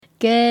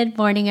Good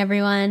morning,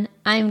 everyone.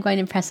 I'm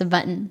going to press a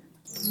button.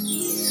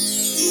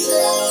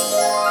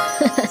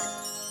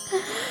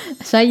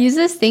 So I use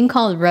this thing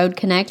called Rode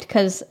Connect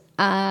because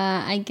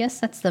I guess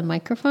that's the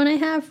microphone I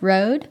have,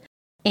 Rode.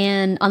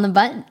 And on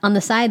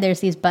the side, there's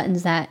these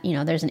buttons that,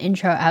 there's an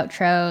intro,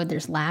 outro,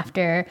 there's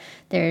laughter,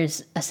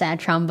 there's a sad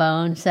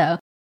trombone. So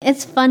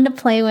it's fun to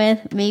play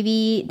with.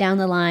 Maybe down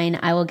the line,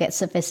 I will get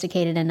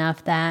sophisticated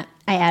enough that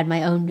I add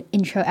my own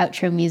intro,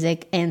 outro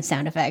music and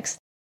sound effects.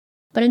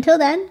 But until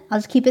then, I'll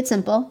just keep it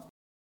simple.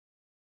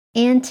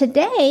 And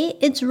today,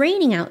 it's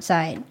raining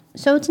outside.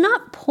 So it's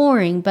not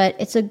pouring, but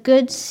it's a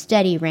good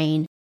steady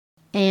rain.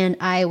 And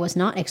I was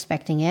not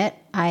expecting it.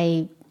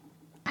 I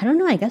don't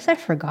know, I guess I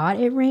forgot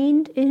it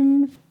rained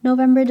in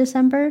November,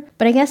 December.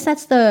 But I guess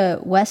that's the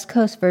West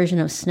Coast version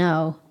of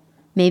snow.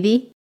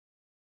 Maybe.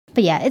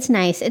 But yeah, it's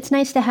nice. It's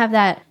nice to have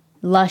that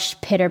lush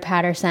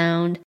pitter-patter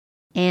sound.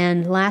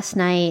 And last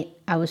night,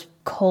 I was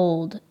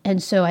cold.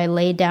 And so I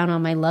laid down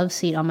on my love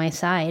seat on my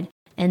side.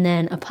 And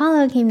then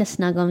Apollo came to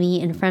snuggle me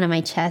in front of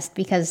my chest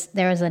because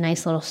there was a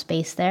nice little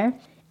space there.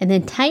 And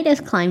then Titus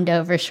climbed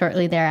over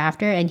shortly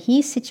thereafter, and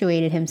he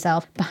situated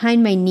himself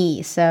behind my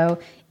knee. So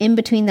in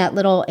between that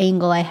little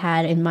angle I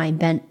had in my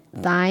bent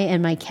thigh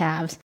and my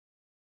calves.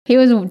 He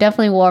was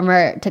definitely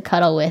warmer to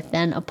cuddle with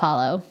than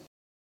Apollo.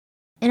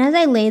 And as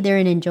I lay there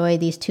and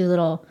enjoyed these two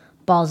little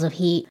balls of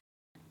heat,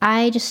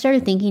 I just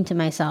started thinking to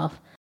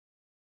myself,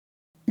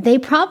 they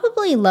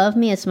probably love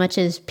me as much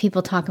as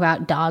people talk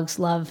about dogs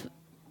love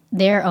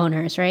their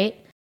owners, right?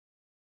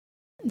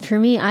 For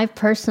me, I've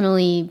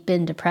personally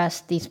been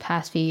depressed these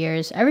past few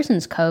years, ever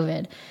since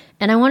COVID.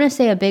 And I want to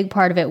say a big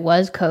part of it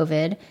was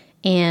COVID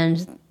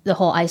and the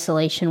whole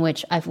isolation,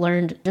 which I've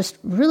learned just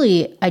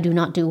really I do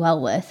not do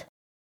well with.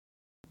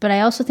 But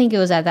I also think it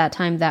was at that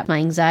time that my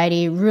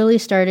anxiety really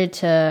started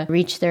to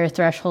reach their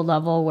threshold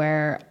level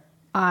where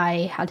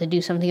I had to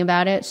do something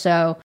about it.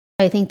 So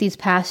I think these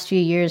past few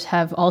years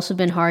have also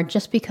been hard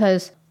just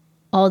because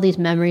all these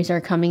memories are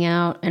coming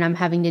out and I'm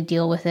having to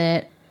deal with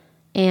it.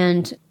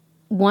 And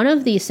one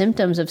of the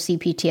symptoms of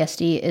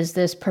CPTSD is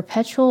this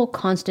perpetual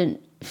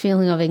constant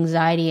feeling of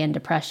anxiety and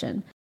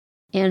depression.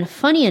 And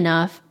funny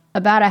enough,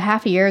 about a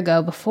half a year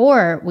ago,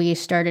 before we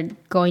started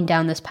going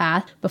down this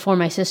path, before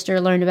my sister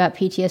learned about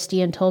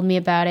PTSD and told me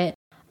about it,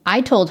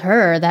 I told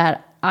her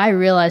that I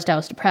realized I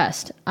was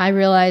depressed. I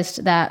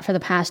realized that for the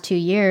past 2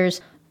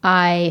 years,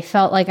 I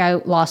felt like I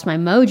lost my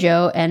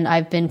mojo, and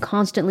I've been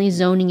constantly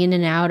zoning in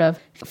and out of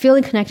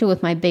feeling connected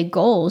with my big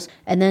goals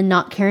and then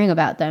not caring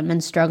about them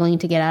and struggling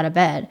to get out of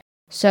bed.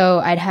 So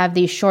I'd have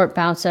these short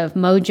bouts of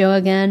mojo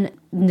again.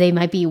 They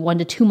might be 1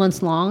 to 2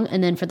 months long.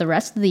 And then for the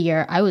rest of the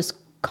year, I was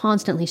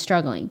constantly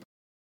struggling.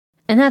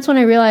 And that's when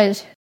I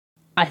realized,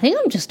 I think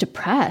I'm just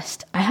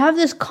depressed. I have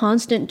this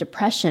constant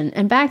depression.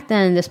 And back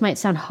then, this might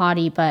sound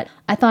haughty, but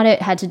I thought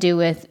it had to do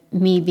with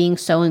me being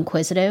so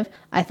inquisitive.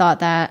 I thought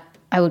that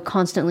I would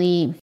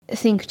constantly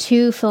think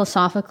too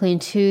philosophically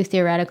and too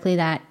theoretically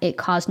that it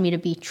caused me to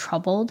be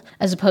troubled,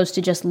 as opposed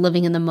to just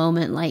living in the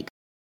moment like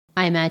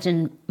I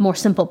imagine more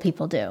simple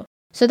people do.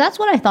 So that's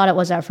what I thought it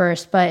was at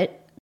first,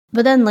 but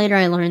then later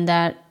I learned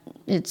that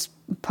it's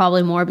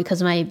probably more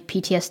because of my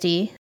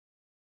PTSD.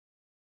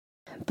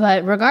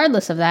 But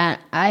regardless of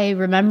that, I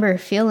remember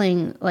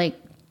feeling like,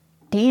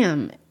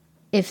 damn,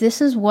 if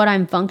this is what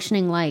I'm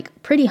functioning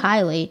like pretty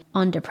highly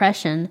on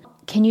depression,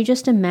 can you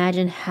just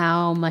imagine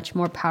how much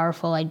more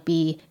powerful I'd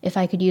be if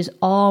I could use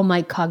all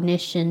my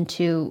cognition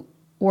to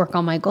work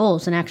on my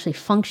goals and actually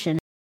function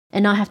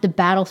and not have to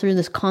battle through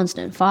this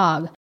constant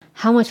fog?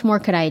 How much more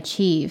could I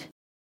achieve?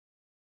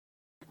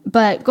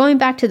 But going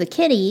back to the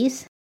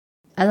kitties,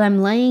 as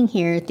I'm laying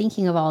here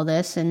thinking of all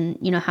this and,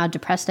 how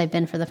depressed I've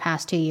been for the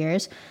past 2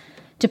 years,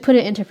 to put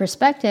it into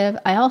perspective,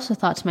 I also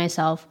thought to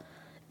myself,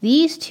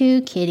 these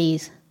two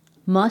kitties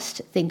must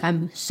think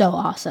I'm so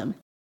awesome.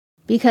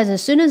 Because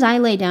as soon as I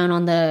lay down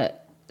on the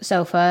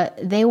sofa,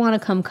 they want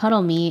to come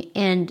cuddle me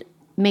and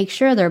make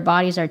sure their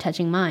bodies are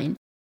touching mine.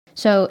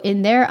 So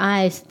in their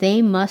eyes,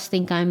 they must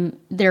think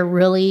they're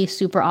really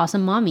super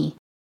awesome mommy.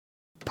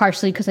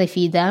 Partially because I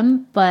feed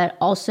them, but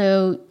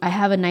also I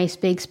have a nice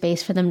big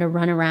space for them to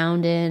run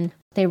around in.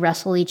 They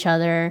wrestle each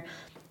other.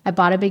 I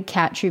bought a big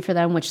cat treat for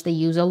them, which they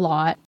use a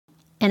lot.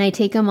 And I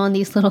take them on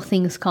these little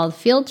things called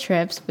field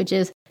trips, which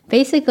is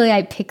basically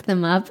I pick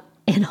them up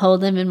and hold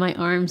them in my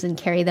arms and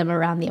carry them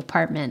around the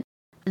apartment.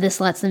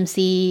 This lets them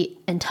see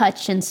and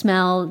touch and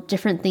smell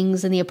different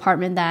things in the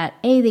apartment that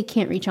A, they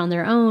can't reach on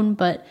their own,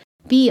 but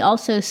B,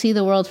 also see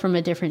the world from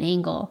a different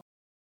angle.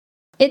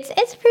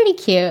 It's pretty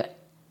cute.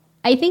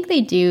 I think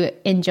they do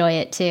enjoy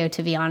it too,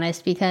 to be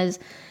honest, because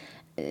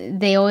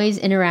they always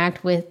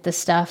interact with the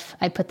stuff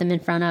I put them in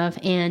front of.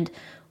 And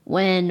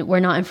when we're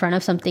not in front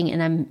of something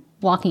and I'm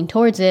walking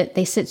towards it,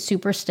 they sit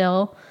super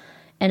still.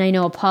 And I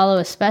know Apollo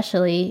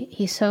especially,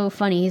 he's so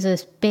funny. He's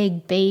this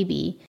big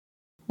baby.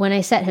 When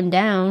I set him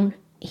down,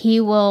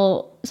 he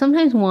will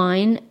sometimes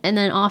whine and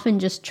then often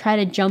just try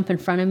to jump in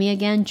front of me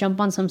again,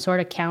 jump on some sort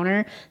of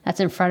counter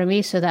that's in front of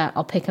me so that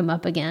I'll pick him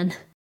up again.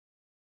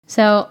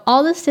 So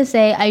all this to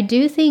say, I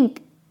do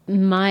think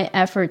my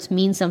efforts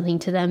mean something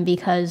to them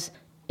because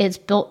it's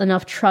built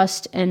enough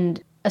trust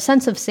and a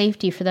sense of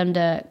safety for them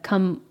to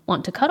come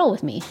want to cuddle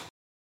with me.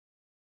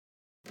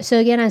 So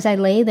again, as I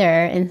lay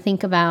there and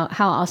think about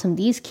how awesome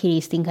these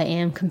kitties think I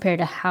am compared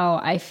to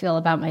how I feel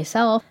about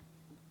myself,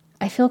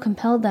 I feel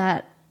compelled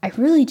that I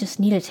really just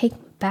need to take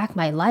back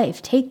my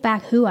life, take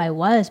back who I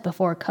was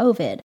before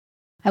COVID.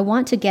 I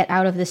want to get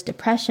out of this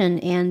depression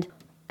and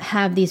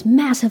have these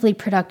massively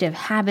productive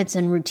habits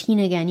and routine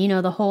again. You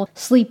know, the whole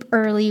sleep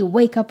early,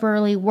 wake up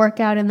early, work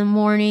out in the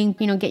morning,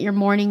 get your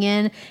morning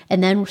in,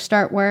 and then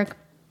start work,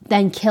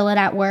 then kill it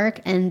at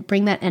work and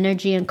bring that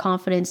energy and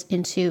confidence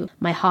into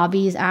my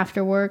hobbies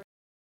after work.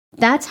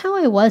 That's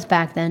how I was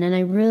back then, and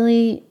I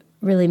really,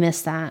 really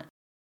miss that.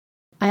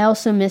 I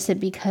also miss it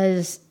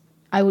because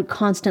I would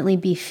constantly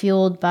be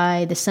fueled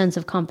by the sense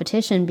of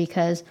competition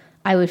because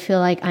I would feel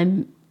like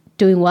I'm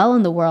doing well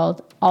in the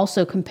world,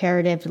 also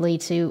comparatively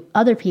to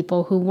other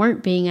people who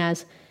weren't being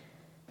as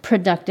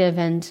productive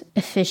and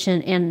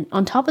efficient and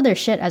on top of their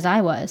shit as I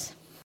was.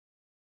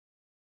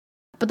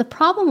 But the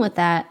problem with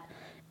that,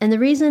 and the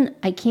reason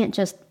I can't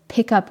just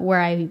pick up where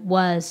I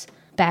was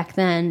back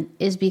then,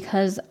 is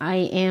because I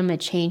am a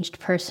changed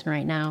person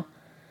right now.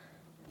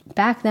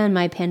 Back then,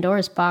 my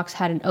Pandora's box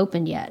hadn't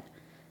opened yet.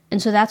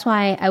 And so that's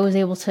why I was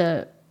able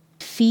to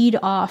feed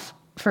off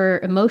for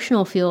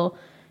emotional fuel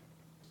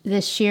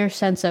this sheer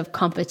sense of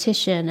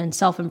competition and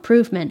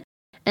self-improvement.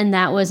 And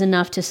that was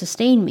enough to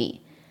sustain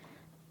me.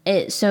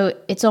 So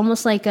it's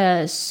almost like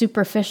a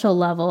superficial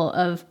level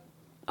of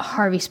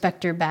Harvey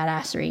Specter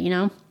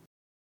badassery,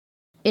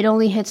 It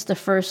only hits the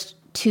first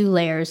 2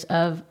 layers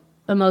of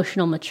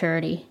emotional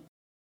maturity.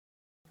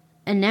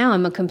 And now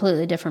I'm a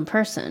completely different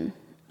person.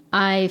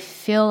 I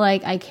feel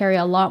like I carry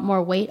a lot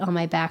more weight on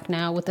my back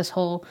now with this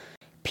whole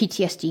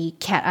PTSD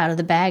cat out of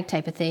the bag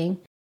type of thing.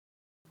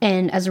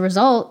 And as a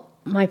result,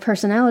 my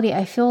personality,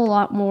 I feel a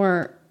lot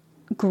more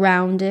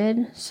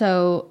grounded,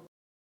 so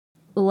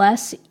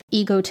less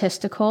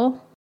egotistical,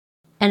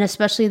 and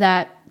especially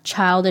that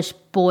childish,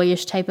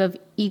 boyish type of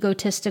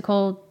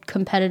egotistical,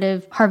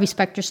 competitive Harvey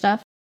Specter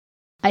stuff.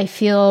 I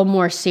feel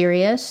more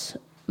serious,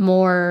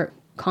 more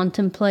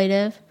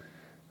contemplative,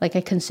 like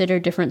I consider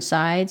different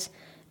sides,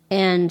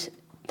 and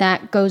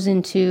that goes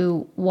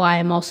into why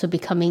I'm also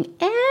becoming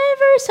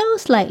ever so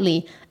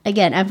slightly,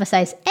 again,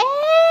 emphasize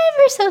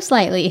ever so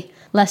slightly,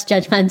 less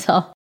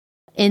judgmental.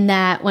 In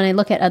that when I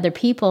look at other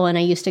people and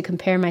I used to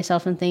compare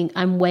myself and think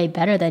I'm way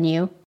better than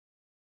you,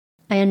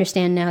 I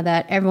understand now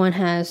that everyone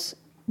has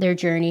their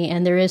journey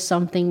and there is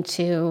something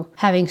to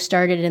having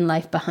started in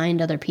life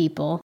behind other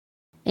people.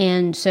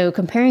 And so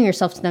comparing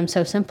yourself to them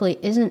so simply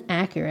isn't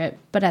accurate.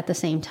 But at the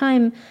same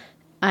time,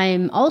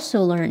 I'm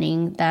also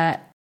learning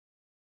that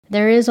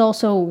there is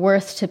also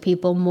worth to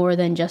people more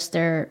than just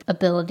their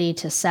ability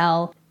to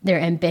sell, their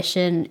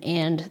ambition,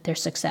 and their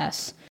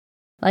success.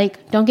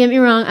 Like, don't get me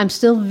wrong, I'm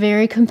still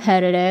very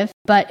competitive,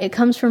 but it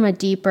comes from a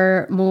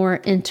deeper, more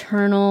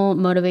internal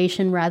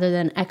motivation rather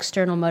than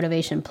external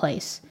motivation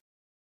place.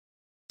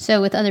 So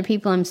with other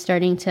people, I'm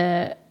starting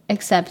to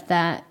accept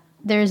that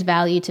there's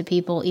value to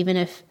people, even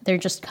if they're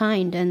just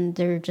kind and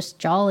they're just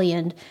jolly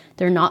and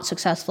they're not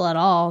successful at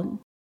all.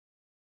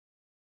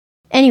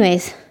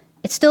 Anyways,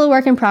 it's still a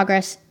work in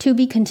progress, to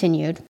be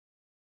continued.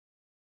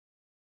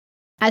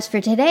 As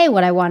for today,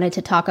 what I wanted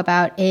to talk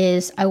about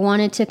is I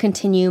wanted to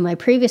continue my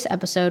previous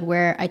episode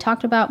where I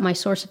talked about my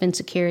source of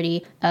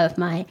insecurity of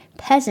my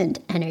peasant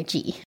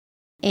energy.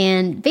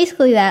 And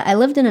basically that I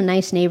lived in a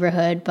nice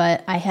neighborhood,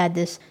 but I had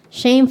this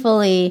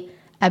shamefully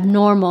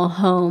abnormal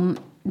home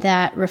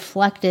that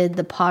reflected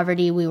the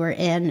poverty we were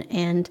in,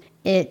 and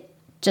it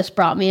just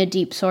brought me a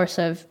deep source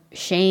of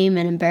shame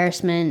and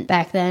embarrassment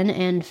back then.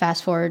 And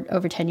fast forward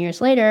over 10 years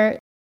later,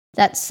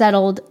 that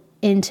settled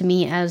into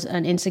me as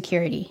an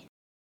insecurity.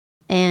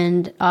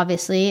 And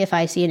obviously, if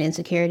I see an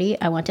insecurity,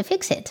 I want to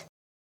fix it.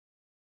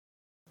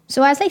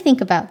 So as I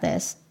think about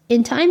this,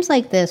 in times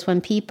like this, when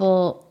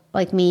people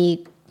like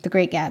me, the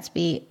Great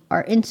Gatsby,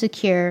 are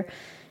insecure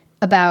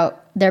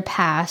about their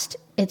past,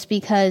 it's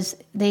because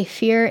they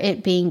fear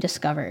it being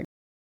discovered.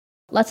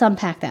 Let's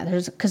unpack that,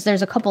 because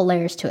there's a couple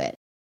layers to it.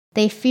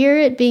 They fear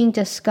it being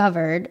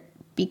discovered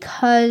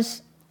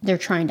because they're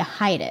trying to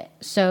hide it.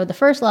 So the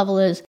first level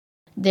is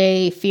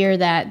they fear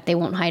that they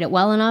won't hide it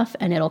well enough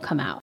and it'll come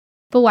out.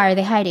 But why are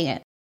they hiding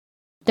it?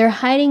 They're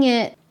hiding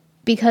it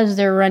because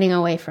they're running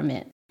away from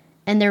it.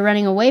 And they're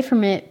running away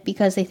from it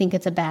because they think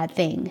it's a bad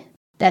thing,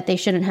 that they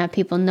shouldn't have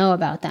people know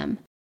about them.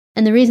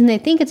 And the reason they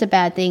think it's a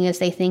bad thing is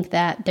they think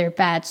that their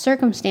bad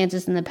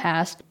circumstances in the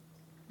past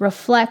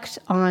reflect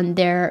on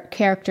their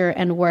character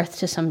and worth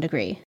to some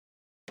degree,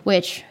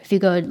 which, if you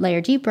go a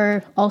layer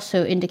deeper,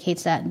 also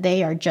indicates that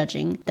they are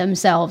judging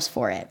themselves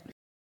for it.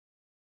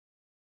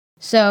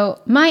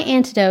 So my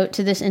antidote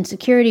to this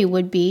insecurity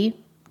would be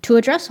to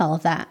address all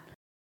of that.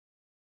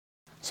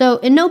 So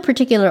in no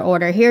particular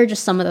order, here are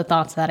just some of the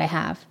thoughts that I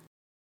have.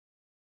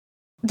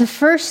 The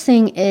first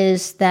thing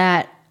is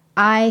that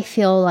I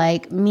feel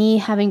like me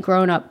having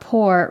grown up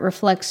poor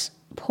reflects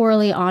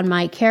poorly on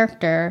my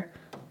character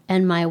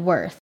and my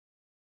worth.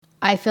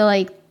 I feel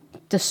like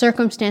the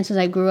circumstances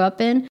I grew up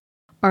in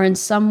are in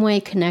some way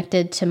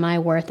connected to my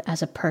worth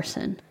as a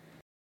person.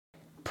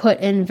 Put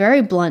in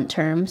very blunt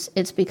terms,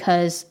 it's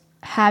because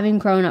having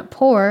grown up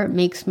poor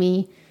makes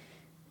me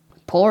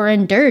poor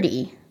and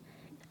dirty.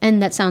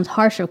 And that sounds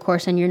harsh, of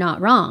course, and you're not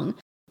wrong.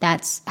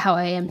 That's how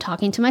I am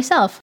talking to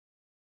myself.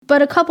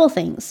 But a couple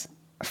things.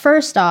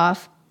 First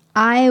off,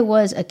 I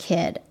was a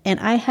kid, and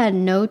I had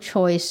no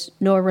choice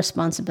nor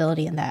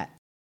responsibility in that.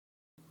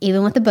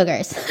 Even with the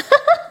boogers.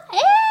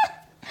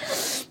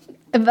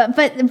 But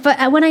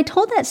when I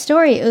told that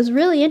story, it was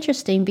really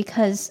interesting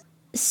because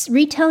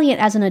retelling it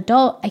as an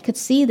adult, I could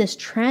see this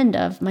trend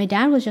of my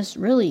dad was just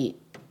really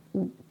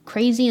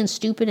crazy and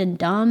stupid and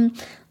dumb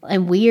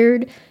and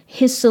weird.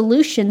 His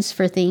solutions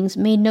for things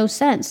made no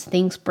sense.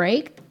 Things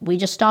break, we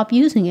just stop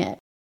using it.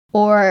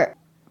 Or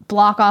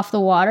block off the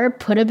water,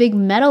 put a big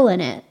metal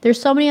in it.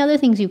 There's so many other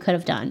things you could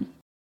have done.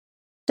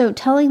 So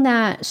telling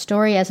that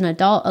story as an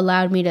adult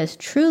allowed me to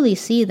truly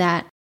see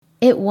that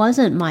it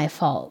wasn't my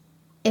fault.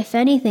 If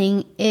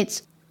anything,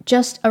 it's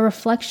just a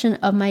reflection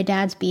of my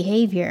dad's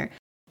behavior,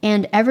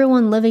 and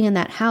everyone living in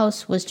that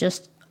house was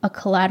just a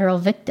collateral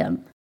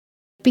victim.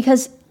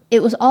 Because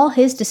it was all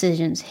his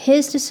decisions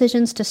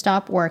to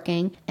stop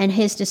working, and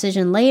his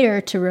decision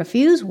later to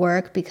refuse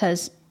work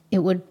because it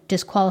would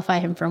disqualify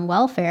him from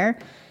welfare,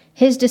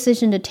 his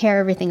decision to tear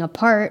everything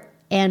apart,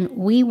 and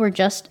we were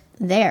just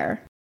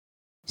there.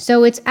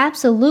 So it's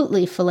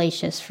absolutely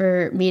fallacious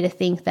for me to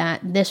think that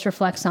this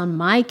reflects on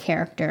my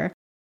character.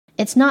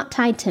 It's not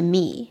tied to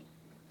me.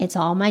 It's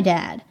all my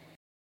dad.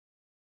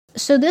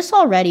 So this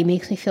already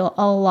makes me feel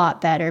a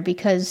lot better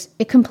because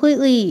it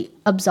completely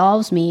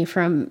absolves me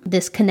from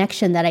this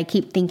connection that I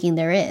keep thinking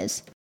there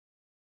is.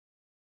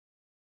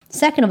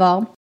 Second of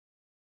all,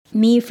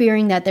 me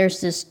fearing that there's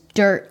this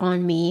dirt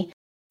on me.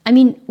 I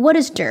mean, what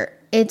is dirt?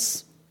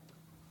 It's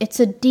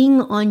a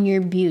ding on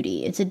your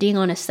beauty. It's a ding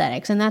on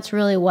aesthetics, and that's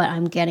really what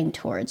I'm getting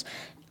towards.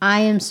 I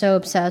am so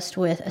obsessed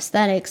with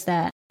aesthetics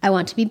that I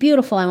want to be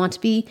beautiful, I want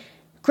to be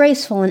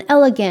graceful and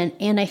elegant,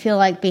 and I feel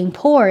like being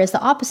poor is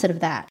the opposite of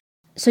that.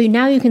 So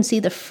now you can see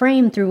the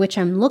frame through which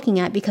I'm looking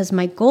at because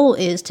my goal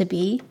is to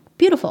be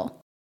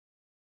beautiful.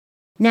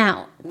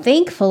 Now,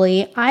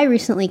 thankfully, I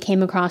recently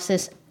came across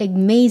this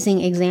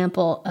amazing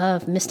example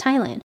of Miss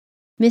Thailand.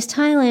 Miss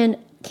Thailand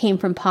came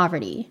from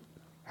poverty.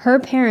 Her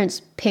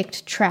parents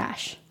picked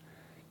trash,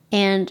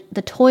 and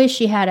the toys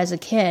she had as a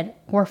kid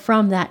were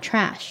from that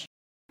trash.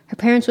 Her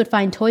parents would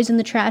find toys in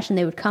the trash, and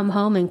they would come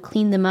home and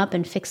clean them up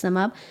and fix them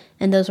up,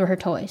 and those were her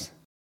toys.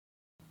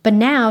 But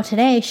now,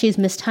 today, she's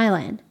Miss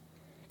Thailand,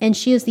 and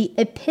she is the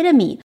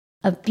epitome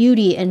of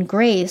beauty and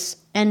grace,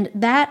 and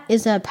that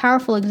is a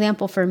powerful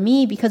example for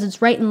me because it's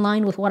right in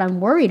line with what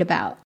I'm worried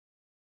about.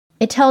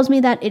 It tells me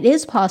that it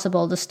is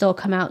possible to still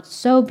come out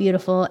so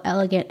beautiful,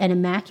 elegant, and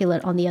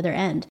immaculate on the other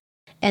end,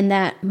 and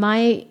that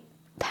my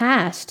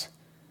past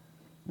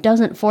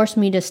doesn't force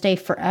me to stay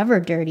forever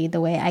dirty the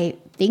way I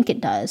think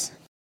it does.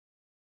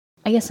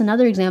 I guess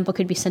another example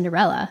could be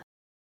Cinderella.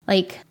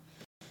 Like,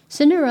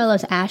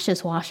 Cinderella's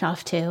ashes wash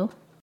off too.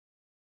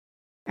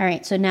 All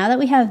right, so now that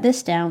we have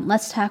this down,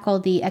 let's tackle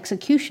the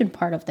execution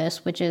part of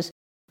this, which is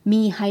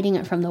me hiding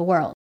it from the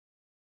world.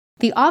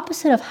 The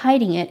opposite of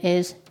hiding it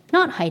is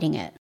not hiding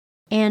it,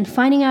 and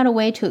finding out a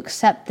way to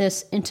accept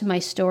this into my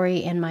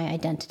story and my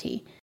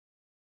identity.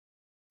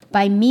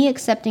 By me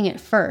accepting it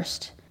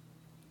first,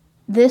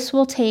 this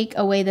will take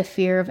away the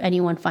fear of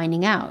anyone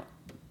finding out,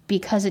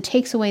 because it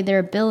takes away their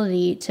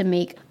ability to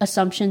make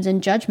assumptions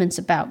and judgments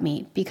about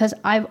me, because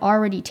I've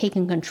already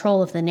taken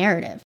control of the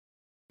narrative.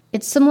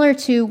 It's similar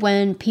to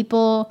when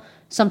people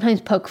sometimes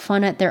poke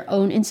fun at their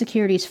own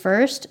insecurities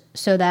first,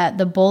 so that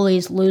the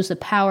bullies lose the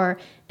power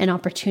and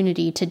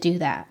opportunity to do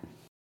that.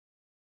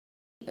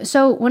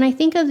 So when I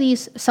think of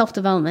these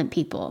self-development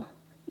people,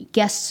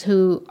 guests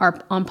who are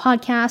on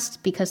podcasts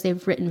because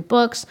they've written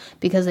books,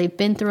 because they've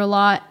been through a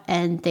lot,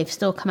 and they've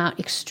still come out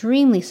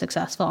extremely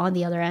successful on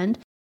the other end,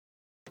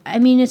 I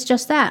mean, it's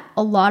just that.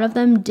 A lot of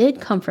them did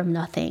come from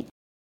nothing.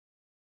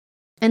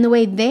 And the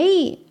way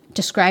they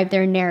describe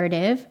their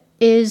narrative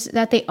is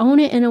that they own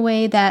it in a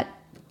way that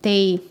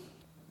they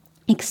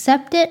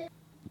accept it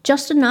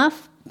just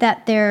enough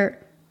that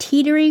they're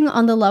teetering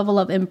on the level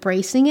of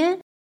embracing it,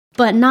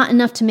 but not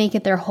enough to make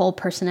it their whole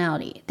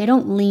personality. They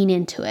don't lean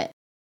into it.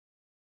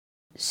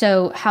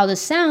 So how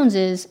this sounds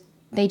is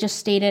they just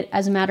state it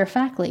as a matter of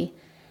factly.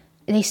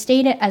 They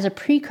state it as a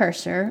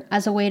precursor,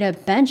 as a way to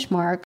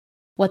benchmark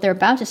what they're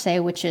about to say,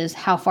 which is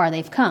how far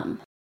they've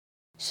come.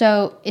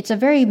 So it's a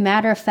very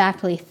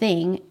matter-of-factly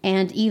thing,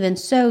 and even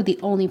so, the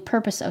only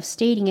purpose of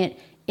stating it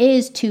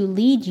is to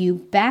lead you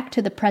back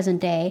to the present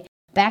day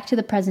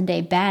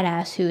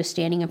badass who is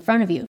standing in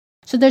front of you.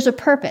 So there's a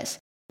purpose,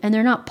 and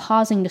they're not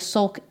pausing to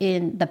sulk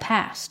in the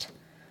past,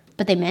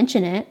 but they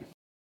mention it.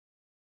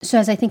 So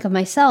as I think of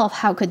myself,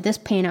 how could this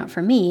pan out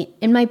for me?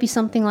 It might be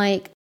something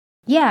like,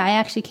 yeah, I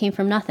actually came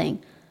from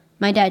nothing.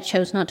 My dad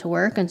chose not to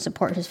work and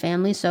support his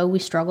family, so we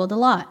struggled a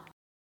lot.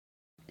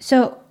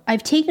 So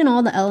I've taken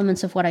all the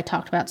elements of what I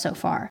talked about so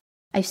far.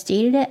 I've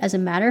stated it as a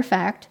matter of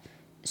fact,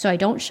 so I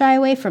don't shy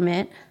away from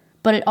it,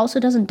 but it also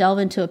doesn't delve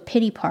into a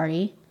pity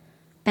party.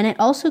 And it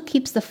also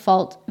keeps the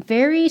fault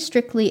very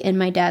strictly in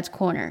my dad's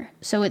corner.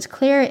 So it's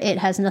clear it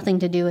has nothing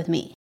to do with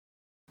me.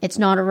 It's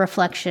not a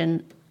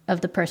reflection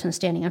of the person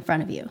standing in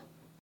front of you.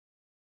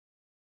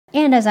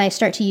 And as I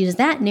start to use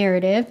that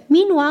narrative,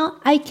 meanwhile,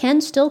 I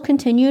can still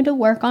continue to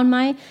work on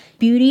my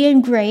beauty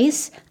and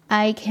grace.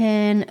 I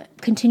can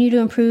continue to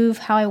improve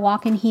how I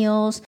walk in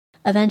heels.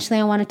 Eventually,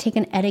 I want to take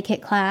an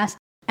etiquette class.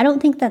 I don't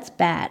think that's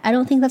bad. I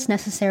don't think that's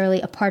necessarily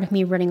a part of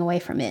me running away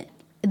from it.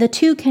 The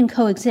two can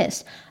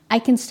coexist. I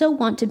can still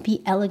want to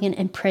be elegant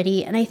and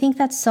pretty, and I think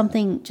that's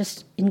something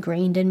just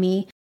ingrained in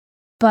me.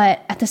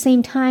 But at the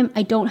same time,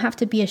 I don't have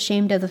to be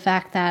ashamed of the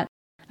fact that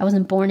I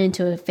wasn't born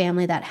into a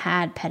family that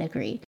had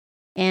pedigree.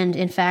 And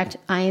in fact,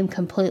 I am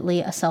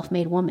completely a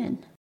self-made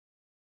woman.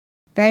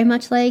 Very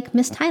much like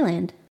Miss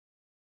Thailand.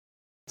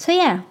 So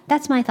yeah,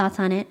 that's my thoughts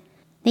on it.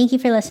 Thank you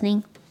for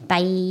listening.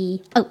 Bye.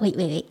 Oh,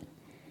 wait.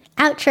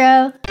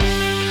 Outro.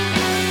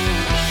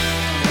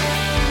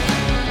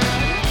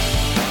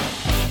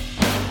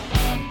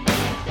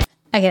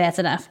 Okay, that's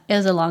enough. It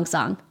was a long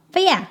song.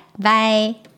 But yeah, bye.